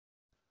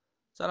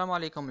السلام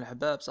عليكم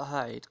الأحباب، صحة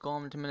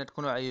عيدكم. نتمنى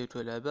تكونوا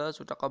عيتوا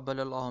لاباس وتقبل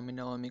الله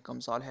منا ومنكم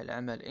صالح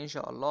الأعمال إن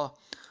شاء الله،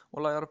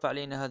 والله يرفع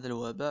علينا هذا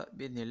الوباء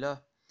بإذن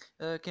الله.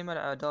 كما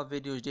العادة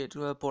فيديو جديد.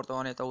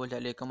 بورتو أنا طولت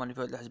عليكم، أنا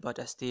في هاد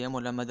الحسبات 6 أيام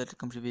ولا ما درت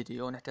لكمش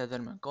فيديو،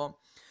 نحتذر منكم.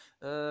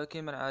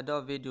 كما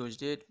العادة فيديو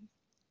جديد.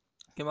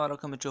 كما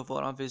راكم تشوفوا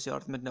راهم في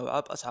سيارات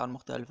متنوعة بأسعار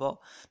مختلفة.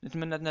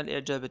 نتمنى تنال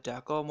الإعجاب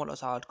تاعكم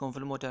والأسعار تكون في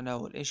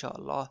المتناول إن شاء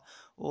الله.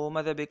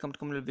 وماذا بكم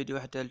تكملوا الفيديو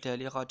حتى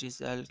التالي، خاطر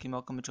يسهل كما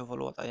راكم تشوفوا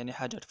الوضع، يعني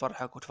حاجة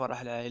تفرحك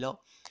وتفرح العائلة.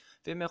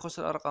 فيما يخص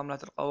الأرقام راح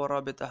تلقاو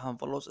الرابط تاعهم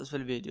في الوصف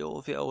أسفل الفيديو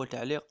وفي أول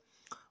تعليق.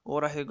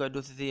 وراح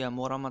يقعدوا 3 أيام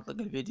ورا ما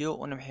نطلق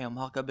الفيديو ونمحيهم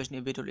هكا باش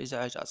نيفيتو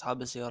الإزعاج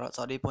أصحاب السيارات،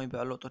 صار يبون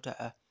يبيعوا اللوطو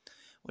تاعه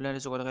ولا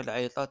الناس يقعد غير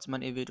العيطات، ما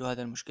نيفيتو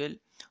هذا المشكل.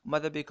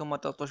 وماذا بكم ما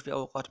تلطوش في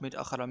أوقات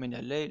متأخرة من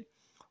الليل،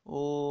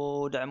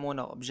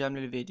 ودعمونا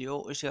بجمل الفيديو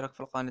واشتراك في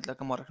القناة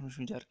لكم ما راكم مش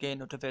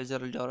مشاركين، وتفعيل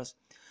زر الجرس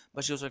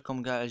باش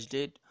يوصلكم قاع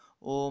جديد.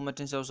 وما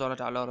تنسوا صلاة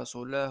على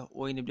رسول الله.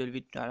 ونبدأ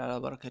الفيديو تاعنا على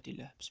بركة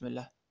الله. بسم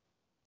الله.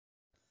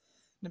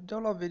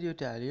 نبداو الفيديو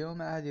تاع اليوم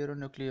مع هذه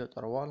رونو كليو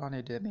 3 لاني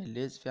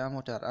 2010 فيها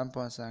موتور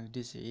 1.5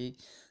 دي سي اي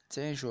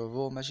 90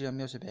 شوفو ماشية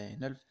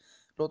 170 الف.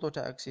 لوطو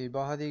تاع اكسيبا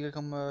هذه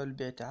قالكم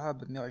البيع تاعها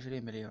ب120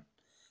 مليون.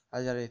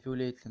 هذا راهي في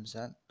ولاية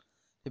تلمسان.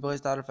 اللي بغى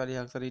يتعرف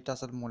عليها اكثر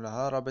يتصل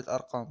مولاها، رابط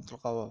ارقام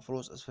تلقاوها في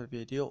الوصف اسفل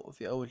الفيديو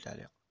وفي اول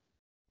تعليق.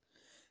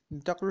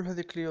 ننتقلوا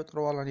لهذه كليو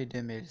 3 لاني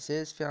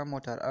 2016 فيها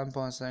موتور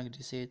 1.5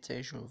 دي سي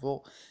 90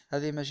 شوفو.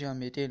 هذه ماشية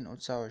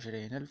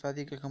 229 الف.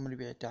 هذه قالكم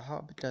البيع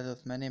تاعها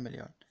ب83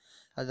 مليون.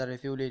 هذا راهي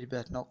في ولاية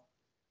باتنا.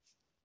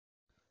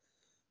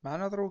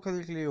 معنا دروك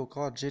هذه كليو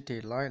 4 جي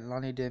تي لاين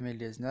لاني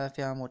 2019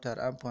 فيها موتور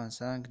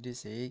 1.5 دي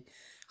سي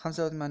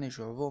 85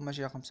 شوفو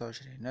ماشية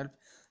 25 الف.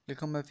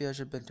 لكم ما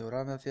فيهاش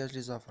البنتورا، ما فيهاش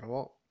لي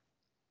زافروا.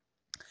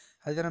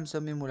 هذا راه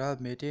مسمي مولها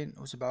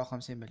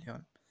ب257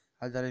 مليون.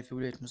 هذا راهي في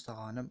ولاية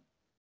مستغانم.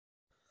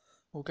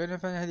 وكان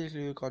فاني هذه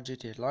كليو 4 جي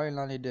تي لاين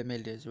لاني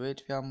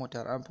 2018 فيها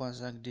موتور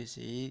 1.5 دي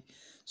سي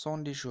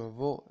 110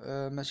 شوفو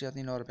ماشية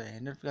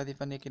 42 الف. هذه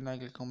فاني كيما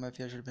قلتلكم ما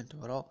فيهاش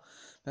البنتورا،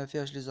 ما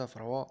فيهاش لي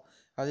زافروا.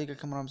 هذه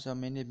قلتلكم راهم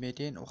مسميني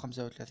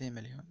ب235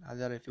 مليون.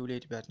 هذا راهي في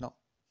ولاية باتنا.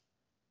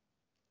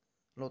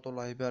 لوطو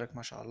الله يبارك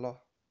ما شاء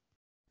الله.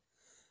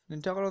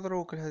 ننتقلو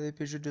دروك لهذه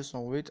بيجو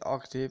 208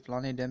 اكتيف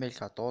لاني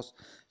 2014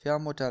 فيها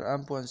موتور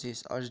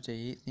 1.6 اش دي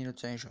اي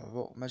 92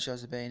 شوفو ماشية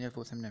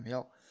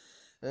 70800.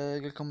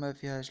 قالكم ما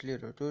فيهاش لي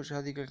روتوش.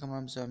 هذه قالكم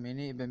راهم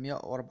مساميني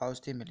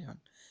ب164 مليون.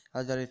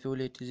 هذا راهي في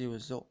ولاية تيزي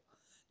وزو.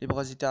 اللي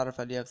بغى يزيد يتعرف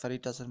عليها اكثر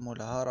يتصل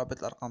مولاها، رابط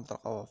الارقام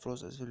تلقاوها في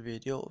الوصف اسفل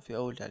الفيديو وفي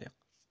اول تعليق.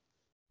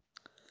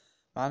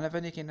 معنا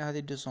فاني كاين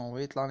هذه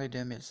 208 لاني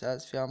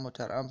 2016 فيها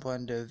موتور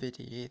 1.2 في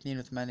تي اي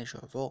 82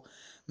 شوفو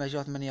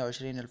ماشية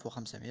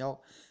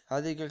 28500.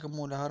 هذه قالكم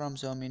مولاها راهم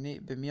مساميني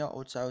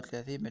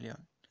ب139 مليون.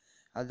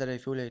 هذا راهي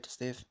في ولاية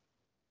سطيف.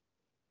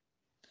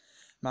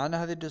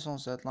 معنا هذه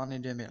 207 لاني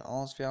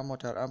 2011 فيها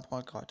موتور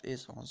 1.4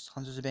 ايسونس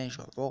 75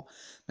 شوفو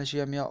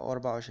ماشية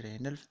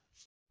 124 الف.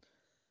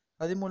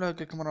 هذه مولاها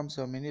قالكم راهم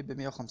مساميني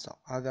ب105.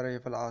 هذا راهي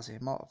في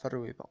العاصمة في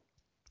الرويبة.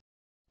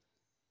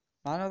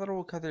 معنا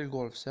دروك هذه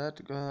الجولف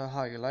سات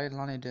هاي لاين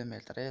لاني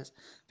 2013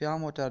 فيها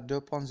موتور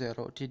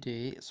 2.0 تي دي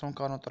اي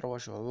 143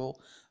 شوفو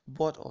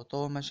بوت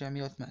اوتو ماشية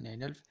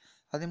 180 الف.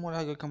 هذه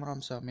مولاها قالكم راهم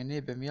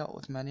مساميني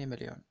ب180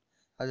 مليون.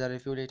 هذا راهي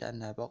في ولاية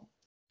عنابة.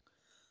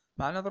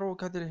 معنا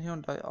دروك هذه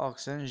الهيونداي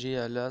اكسن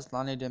جي ال اس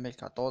لاني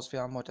 2014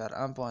 فيها موتور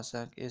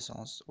 1.5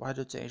 ايسونس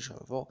 91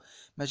 شوفو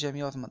ماشية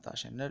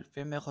 118 الف.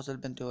 فيما يخص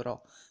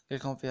البنتورا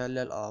قالكم فيها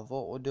لا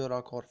الافو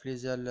ودوراكور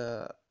فليزال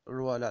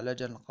الرواله على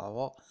جال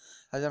القهوة.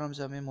 هذا راهم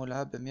مسامين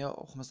مولاها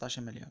ب115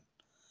 مليون.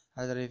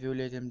 هذا راهي في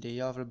ولاية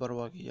المدية في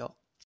البرواقية.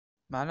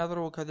 معنا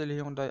دروك هذه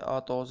الهيونداي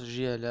اتوس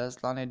جي ال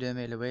اس لاني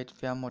 2008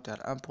 فيها موتور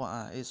 1.1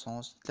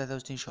 ايسونس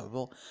 63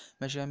 شعبة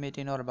ماشية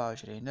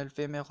 224 الف.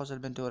 فيما يخص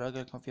البنتورا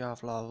قالكم فيها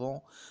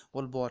فلافون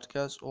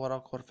والبودكاست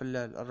وراكور في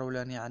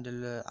الرولاني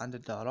عند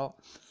الدارة.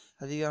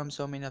 هذه راهم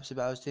مسومينها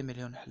ب67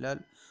 مليون حلال،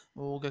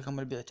 وقالكم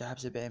البيع تاعها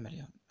ب70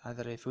 مليون.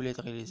 هذا راهي في ولاية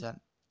غليزان.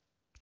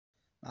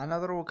 معنا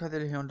دروك هذه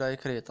الهيونداي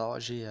كريتا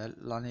جي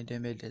ال لاني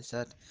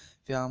 2017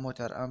 فيها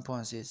موتور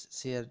 1.6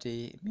 سي ار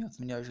دي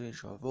 128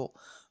 شوفو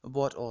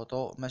بوات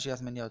اوتو ماشية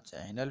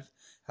 98 الف.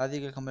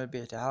 هذه قالكم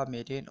البيع تاعها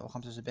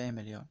 275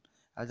 مليون.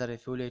 هذا راهي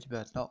في ولاية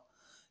باتنا.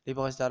 اللي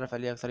بغى يتعرف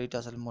عليها اكثر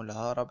يتصل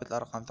مولاها، رابط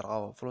الارقام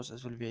تلقاوها في الوصف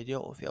اسفل الفيديو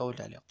وفي اول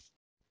تعليق.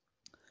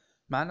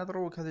 معنا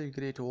دروك هذه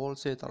الجريت وول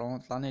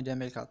سيترون لاني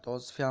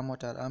 2014 فيها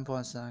موتور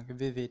 1.5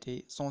 في في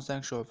تي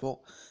 105 شوفو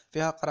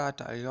فيها قرعة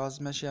تاع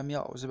الغاز ماشية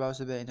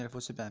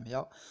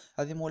 177700.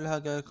 هذه مولها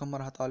قالكم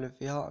راح طالب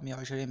فيها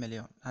 120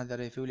 مليون. هذا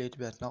راهي في ولاية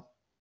باتنا.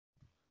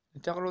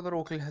 ننتقلوا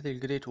دروك لهذه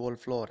الجريت وول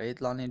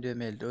فلوريد لاني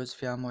 2012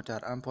 فيها موتور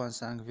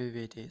 1.5 في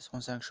في تي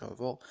 105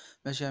 شوفو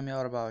ماشية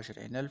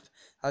 124 الف.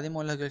 هذه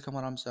مولها قالكم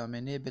راهم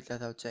مساهميني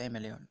ب93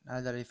 مليون.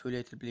 هذا راهي في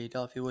ولاية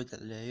البليدة في واد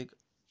العلايق.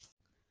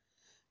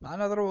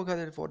 معنا دروك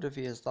هذه الفورد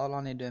فيستا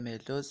لاني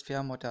 2012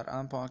 فيها موتور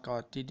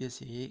 1.4 تي دي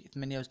سي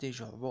 68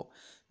 شعبة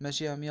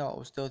ماشية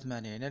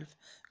 186 ألف.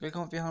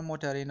 لكم فيها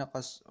الموتور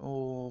ينقص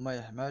وما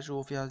يحماش،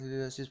 وفيها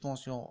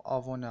السسبونسيون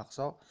افون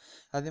ناقصة.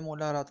 هذه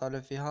مولاها راه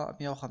طالب فيها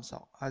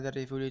 105. هذا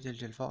الريفوليت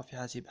الجلفة في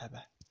حاسب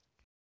حبح.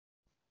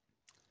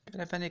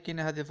 كان فاني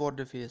كاينة هذه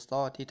فورد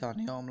فيستا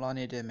تيتانيوم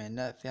لاني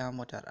 2009 فيها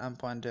موتور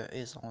 1.2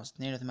 ايسونس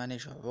 82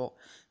 شعبة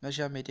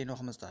ماشية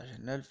 215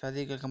 ألف.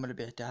 هذه قالكم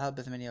البيع تاعها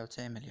ب98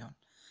 مليون.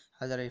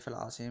 هذا راهي في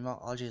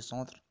العاصمة الجي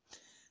سونتر.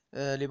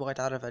 اللي بغى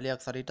يتعرف عليه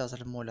اكثر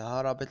يتصل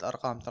بمولاها. رابط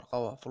الارقام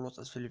تلقاوه في الوصف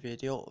اسفل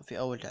الفيديو في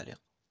اول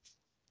تعليق.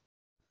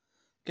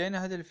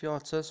 كاينه هذه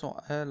الفيات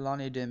 500 ال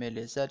لاني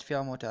 2007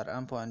 فيها موتور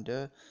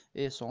 1.2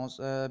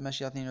 ايسونس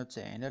ماشيه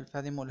 92 ألف.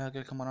 هذه مولها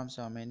قالكم راهم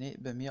مساوميني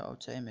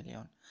ب190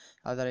 مليون.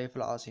 هذا راهي في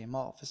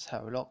العاصمة في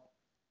السحاولة.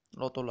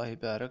 لوطو الله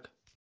يبارك.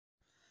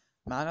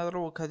 معنا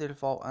دروك هذه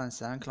الفاو ان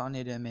 5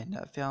 لاني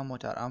 2009 فيها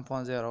موتور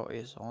 1.0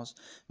 ايسونس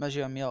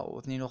ماشية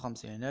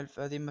 152 ألف.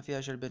 هذه ما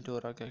فيهاش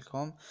البنتورة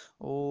كالكم،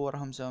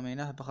 وراهم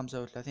مساومينه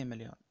ب35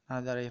 مليون.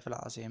 هذا راهي في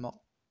العاصمة.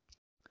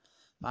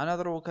 معنا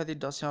دروك هذه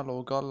داسيان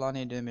لوغال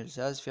لاني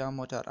 2016 فيها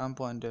موتور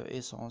 1.2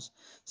 ايسونس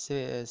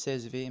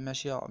 16 في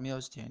ماشية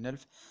 160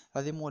 ألف.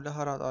 هذه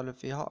مولها راه طالب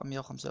فيها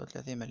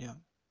 135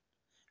 مليون.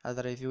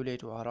 هذا راهي في ولاية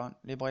وهران.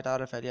 اللي بغى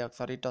يتعرف عليها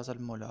اكثر يتصل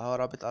بمولاها.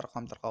 رابط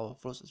الارقام تلقاوه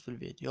في الوصف في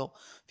الفيديو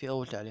في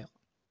اول تعليق.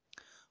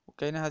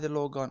 وكاينه هذه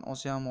اللوغان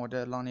اونسيان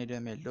موديل لاني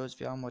 2012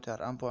 فيها موتور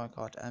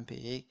 1.4 ام بي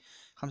اي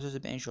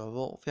 75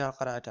 شعبة وفيها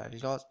القرعة تاع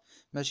الغاز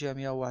ماشية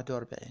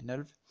 141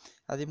 ألف.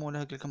 هذه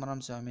مولها كلكم راهم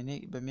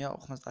مساهميني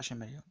ب115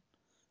 مليون.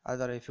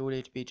 هذا راهي في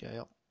ولاية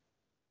بيجاية.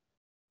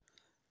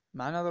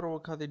 معنا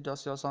دروك هذه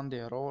الداسيا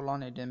سانديرو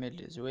لاني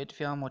 2018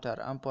 فيها موتور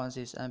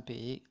 1.6 ام بي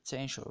اي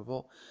 90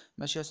 شعبة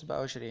ماشية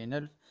 27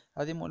 ألف.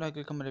 هذه مولها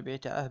كلكم البيع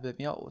تاعه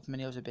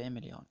ب178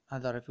 مليون.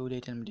 هذا راهي في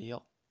ولاية المدية.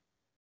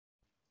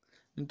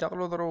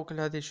 ننتقلو دروك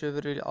لهذه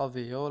الشيفرولي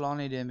افيو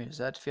لاني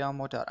 2007 فيها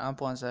موتور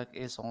 1.5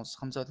 ايسونس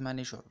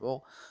 85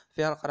 شعبة.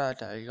 فيها القرعة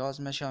تاع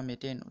الغاز ماشية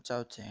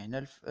 299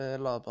 ألف.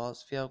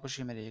 لاباز فيها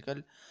كلشي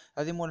مريكل.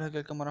 هذه مولها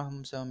كالكم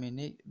راهم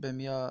مساوميني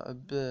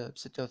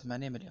ب86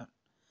 مليون.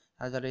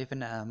 هذا راهي في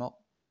النعامة.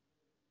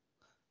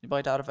 يبغى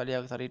يتعرف عليها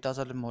اكثر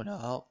يتصل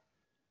بمولاها.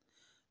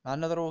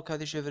 معنا دروك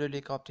هذه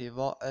شيفرولي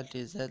كابتيفا ال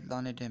تي زد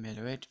لاني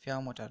 2008 فيها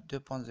موتور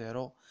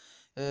 2.0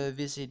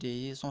 في سي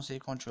دي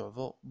 150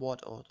 شوفو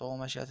بوات اوتو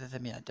ماشية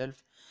 300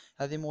 ألف.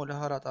 هذه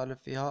مولها راه طالب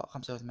فيها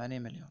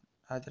 85 مليون.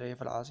 هذه راهي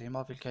في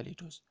العاصمة في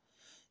الكاليتوس.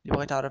 اللي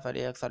بغى يتعرف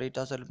عليها اكثر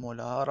يتصل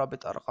بمولاها.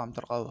 رابط ارقام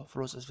تلقاوه في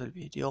الوصف في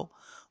الفيديو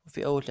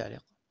وفي اول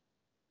تعليق.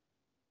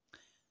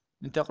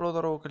 ننتقلو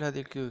دروك لهذه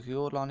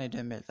الكيو لاني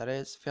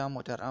 2013 فيها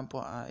موتور 1.1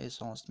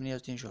 ايسونس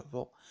 68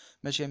 شعبة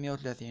ماشية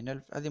 130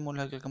 ألف. هذه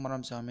مولها كلكم راهم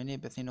مساهميني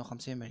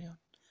ب52 مليون.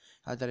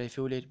 هذا راهي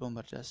في ولاية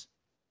بومبرداس.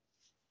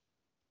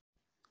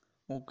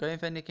 وكاين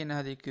فاني كاين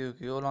هذه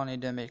كيو لاني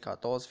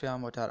 2014 فيها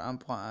موتور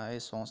 1.1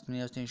 ايسونس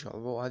 68 شعبة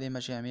وهذه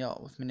ماشية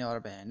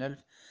 148 ألف.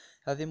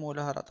 هذه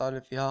مولها راه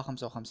طالب فيها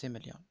 55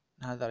 مليون.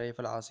 هذا راهي في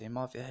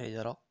العاصمة في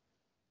حيدرة.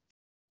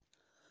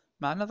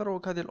 معنا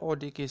دروك هذه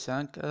الاودي كي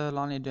 5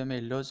 لاني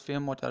 2012 فيها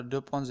موتور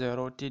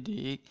 2.0 تي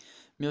دي اي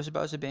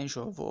 177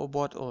 شعبة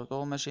وبوات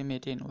اوتو ماشي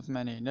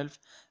 280 ألف.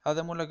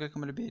 هذا مولا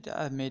لكم البيع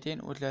تاعه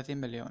 230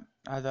 مليون.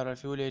 هذا راه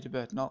في ولاية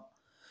باتنا.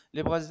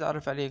 اللي بغى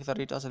يتعرف عليه اكثر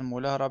يتصل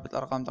مولاه. رابط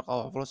الارقام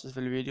تلقاوها في الوصف في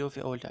الفيديو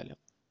في اول تعليق.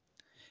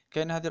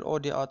 كاين هذه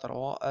الاودي ا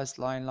 3 اس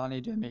لاين لاني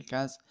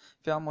 2015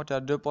 فيها موتور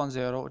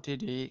 2.0 تي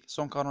دي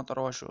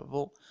 143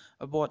 شعبة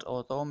بوات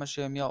اوتو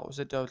ماشي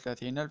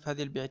 136 ألف.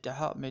 هذه البيع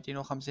تاعها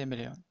 250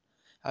 مليون.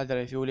 هذا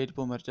راهي في ولاية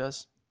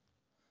بومرداس.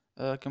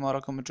 كما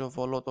راكم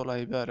تشوفوا اللوطو الله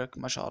يبارك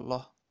ما شاء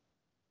الله.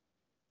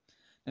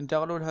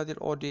 ننتقلوا لهذه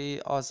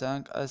الاودي ا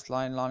 5 اس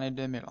لاين لاني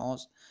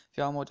 2011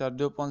 فيها موتور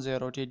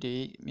 2.0 تي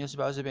دي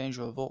 177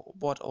 شوفو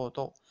بوات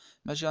اوتو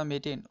ماشية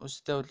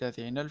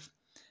 236 ألف.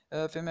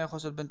 فيما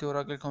يخص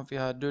البنتورة قلكم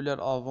فيها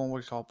دولار افون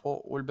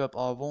والكابو والباب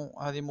افون.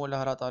 هذه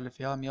مولها راه طالب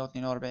فيها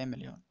 142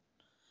 مليون.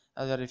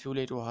 هذا راه في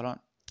ولاية وهران.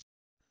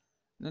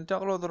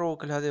 ننتقلوا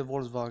دروك لهذه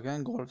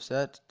فولكسفاغن غولف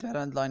 7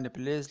 تيران لاين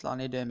بليس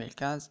لاني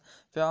 2015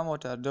 فيها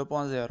موتور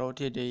 2.0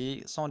 تي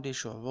دي 110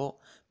 شوفو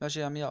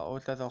ماشية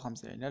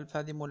 153 ألف.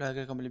 هذه مولها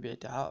لكم البيع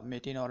تاعها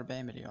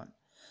 240 مليون.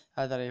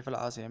 هذا راهي في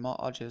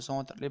العاصمة الجي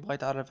سونتر. اللي بغى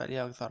يتعرف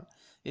عليها أكثر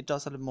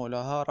يتصل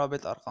بمولاها.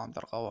 رابط الأرقام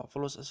تلقاوها في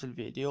الوصف في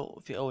الفيديو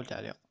في أول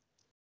تعليق.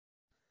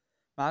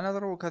 معنا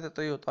دروك هذه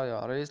طويوتا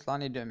ياريس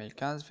لاني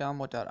 2015 فيها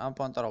موتور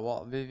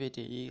 1.3 في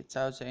تي اي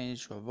 99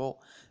 شوفو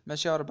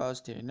ماشية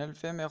 64 ألف.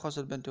 فيما يخص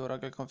البنتورة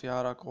قالكم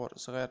فيها راكور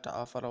صغير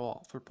تاع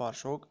فروا في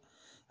البارشوك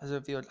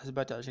حسب فيه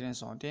الحسبة تاع 20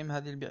 سنتيم.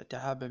 هذه البيع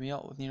تاعها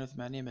ب182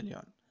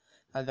 مليون.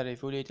 هذا راهي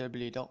في ولاية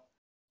البليدة.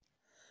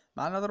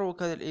 معنا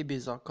دروك هذه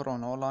الإيبيزا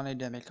كرونو لاني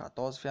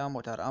 2014 فيها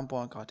موتور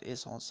 1.4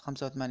 ايسونس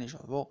 85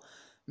 شوفو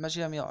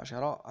ماشية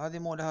 110. هذه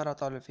مولها راه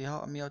طالب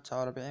فيها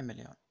 149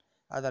 مليون.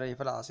 هذا راهي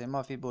في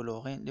العاصمة في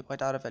بولوغين. اللي بغى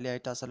يتعرف عليها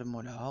يتصل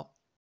بمولاها.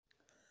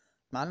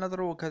 معنا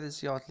دروك هذه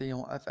السيارات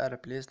ليون اف ار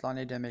بليس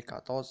لاني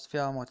 2014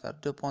 فيها موتور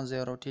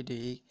 2.0 تي دي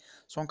اي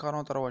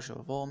 143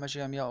 شوفو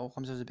ماشية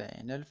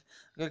 175 الف.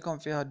 قالكم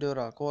فيها دو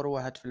راكور،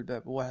 واحد في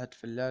الباب وواحد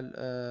في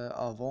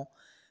افون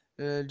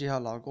الجهة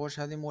لاغوش.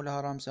 هذه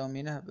مولاها راهم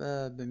مساومينه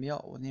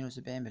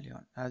ب172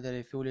 مليون. هذا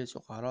ريفي ولي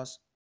سوق راس.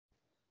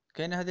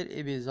 كاين هذه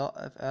الإبيزا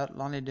اف ار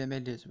لاني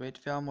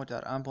 2018 فيها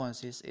موتور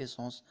 1.6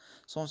 ايسونس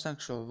 105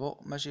 شوفو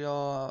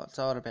ماشية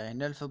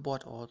 49 الف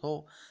بوات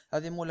اوتو.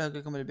 هذه مولاها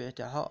قالكم البيع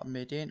تاعها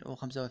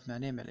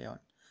 285 مليون.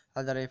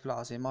 هذا راهي في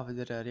العاصمة في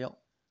الدرارية.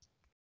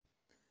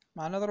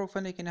 معنا دروك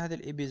فاني كاين هذه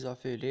الإبيزا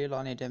فيلي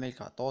لاني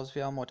 2014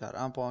 فيها موتور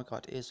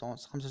 1.4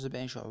 ايسونس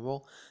 75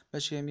 شوفو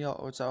ماشية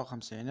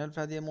 159 الف.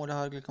 هذه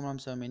مولاها قالكم راهم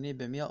مساوميني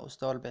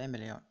ب146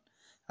 مليون.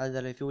 هذا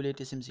راهي في ولاية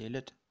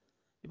سمسيلت.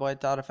 يبغى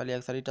يتعرف عليه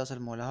أكثر يتصل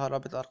مولها.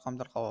 رابط الأرقام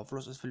تلقاوها في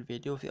الوصف في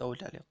الفيديو في أول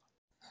تعليق.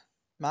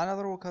 معنا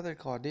دروك هذا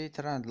الكادي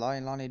تراند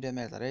لاين لاني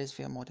 2013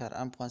 فيه موتور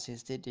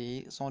 1.6 تي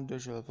دي 102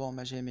 شوفو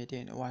ماشي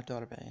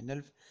 241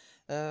 ألف.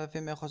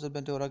 فيما يخص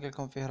البنتورة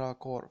قالكم فيه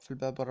راكور في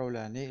الباب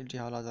الرولاني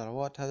الجهة لا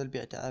ذروات. هذا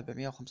البيع تاعه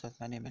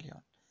ب185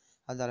 مليون.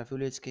 هذا راه في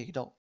ولاية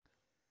كيكدا.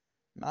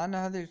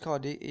 معنا هذه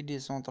الكادي اي دي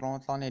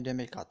 130 لاني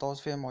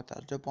 2014 فيه موتور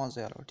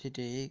 2.0 تي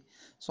دي اي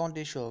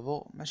 110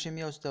 شوفو ماشي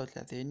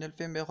 136 الف.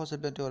 فيما يخص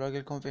البنتورة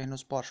قالكم فيه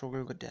نص بارشوك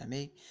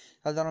القدامي.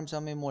 هذا راه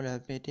مسمي موله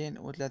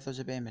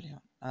ب273 مليون.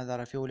 هذا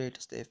راه في ولاية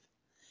سطيف.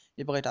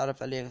 يبغى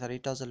يتعرف عليه أكثر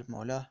يتصل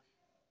بمولاه.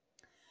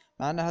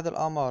 معنا هذا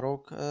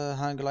الأماروك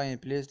هانج لاين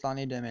بليس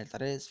لاني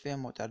 2013 فيه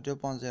موتور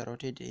 2.0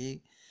 تي دي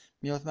اي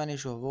 108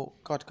 شوفو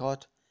كات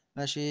كات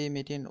ماشي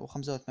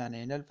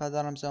 285 الف.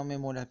 هذا راه مسمي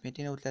موله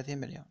ب230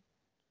 مليون.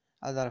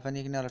 هذا راه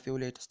فاني في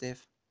ولاية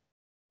سطيف.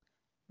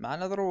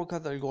 معنا دروك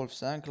هذا الجولف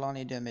 5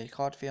 لاني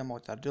 2004 فيها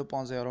موتور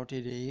 2.0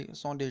 تي دي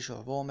 110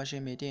 شوفو ماشي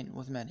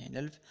 280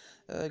 الف.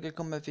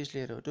 قالكم ما فيش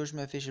لي روتوش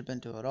ما فيش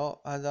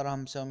البنتورة. هذا راه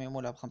مساومي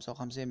مولا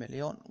ب55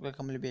 مليون.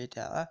 قالكم البيع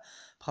تاعه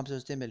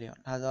ب65 مليون.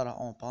 هذا راه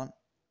اون بان.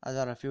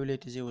 هذا راه في ولاية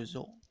تيزي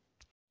وزو.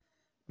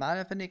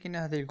 معنا فني كاين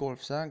هذه الجولف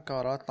 5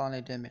 كارات لاني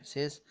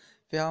 2006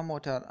 فيها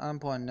موتور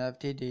 1.9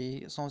 تي دي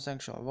 105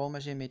 شوفو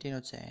ماشي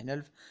 290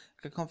 الف.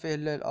 كيكون فيه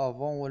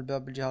الافون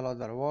والباب الجهة لا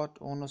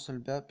دروات ونص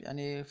الباب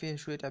يعني فيه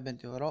شوية تاع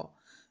بنتورة.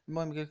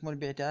 المهم كيكون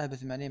البيع تاعه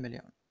ب80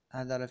 مليون.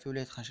 هذا راه في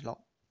ولاية خنشلة.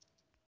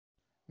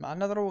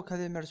 معنا دروك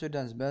هذه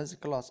مرسيدس بنز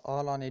كلاس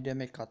ا لاني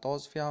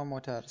 2014 فيها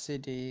موتور سي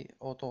دي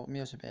اوتو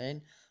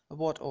 170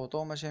 بوات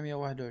اوتو ماشي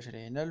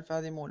 121 الف.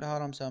 هذه مولها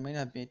راه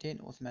مساومينها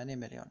ب280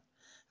 مليون.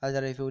 هذا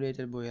راه في ولاية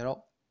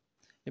البويرة.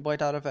 يبغى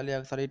يتعرف عليه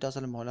أكثر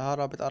يتصل مولها.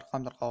 رابط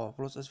أرقام تلقاوها في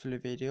الوصف في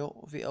الفيديو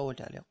وفي أول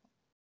تعليق.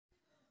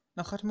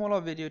 نختمو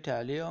لا فيديو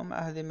تاع اليوم مع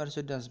هذه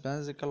مرسيدس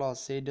بنز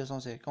كلاس سي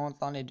 250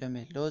 لاني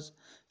 2012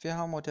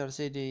 فيها موتور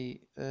سي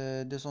دي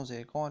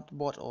 250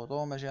 بوات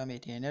اوتو ماشي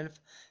 200 الف.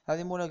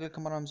 هذه مولا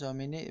قالكم راه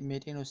مساوميني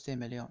 260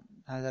 مليون.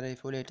 هذا راهي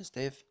في ولاية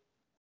سطيف.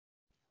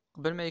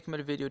 قبل ما يكمل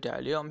الفيديو تاع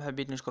اليوم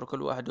حبيت نشكر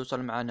كل واحد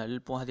وصل معنا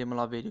للبون هذه من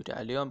لا فيديو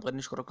تاع اليوم. بغيت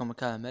نشكركم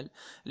كامل.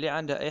 اللي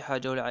عنده اي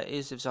حاجه ولا اي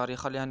استفسار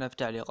يخليها لنا في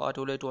التعليقات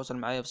ولا يتواصل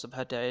معايا في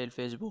صفحتي تاعي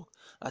الفيسبوك.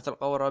 راح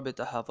تلقاو الرابط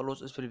تاعها في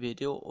الوصف في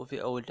الفيديو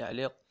وفي اول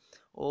تعليق.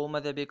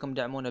 وماذا بكم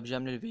دعمونا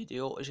بجمل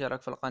الفيديو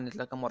اشتراك في القناه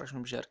لكم ورش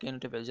مشاركين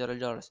وتفعيل زر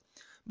الجرس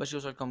باش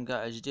يوصلكم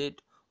قاع جديد.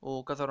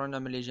 وكثرونا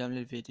من اللي جمل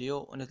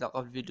الفيديو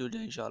ونتلاقى في الفيديو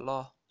الجاي ان شاء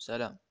الله.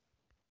 سلام.